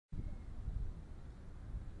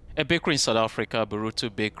A bakery in South Africa,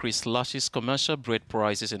 Borotho Bakery, slashes commercial bread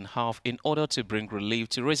prices in half in order to bring relief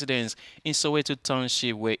to residents in Soweto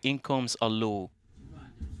Township where incomes are low.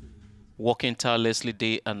 Working tirelessly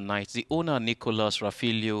day and night, the owner Nicholas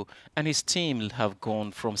Refiloe and his team have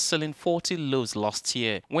gone from selling 40 loaves last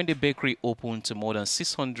year when the bakery opened to more than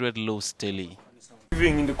 600 loaves daily.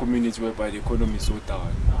 Living in the community whereby the economy is so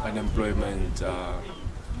down, unemployment,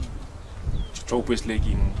 job is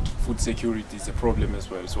lagging, food security is a problem as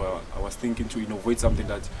well. So I was thinking to innovate something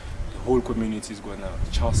that the whole community is going to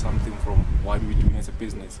charge something from what we're doing as a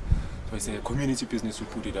business. So it's a community business, we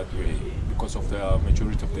put it that way, because of the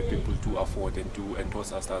majority of the people to afford and to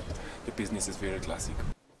endorse us that the business is very classic.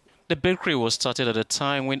 The bakery was started at a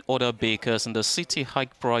time when other bakers in the city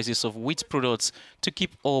hiked prices of wheat products to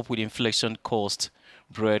keep up with inflation costs.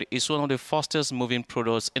 Bread is one of the fastest moving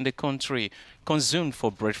products in the country, consumed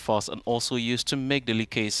for breakfast and also used to make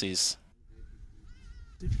delicacies.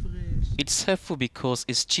 It's helpful because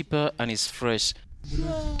it's cheaper and it's fresh.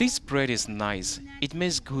 This bread is nice. It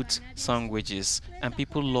makes good sandwiches and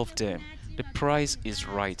people love them. The price is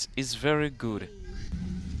right. It's very good.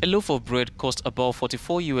 A loaf of bread costs about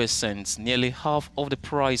 44 US cents, nearly half of the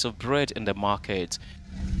price of bread in the market.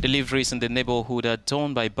 Deliveries in the neighborhood are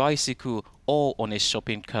done by bicycle or on a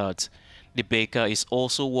shopping cart. The baker is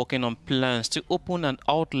also working on plans to open an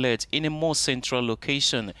outlet in a more central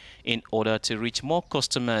location in order to reach more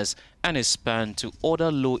customers and expand to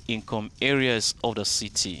other low-income areas of the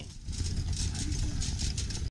city.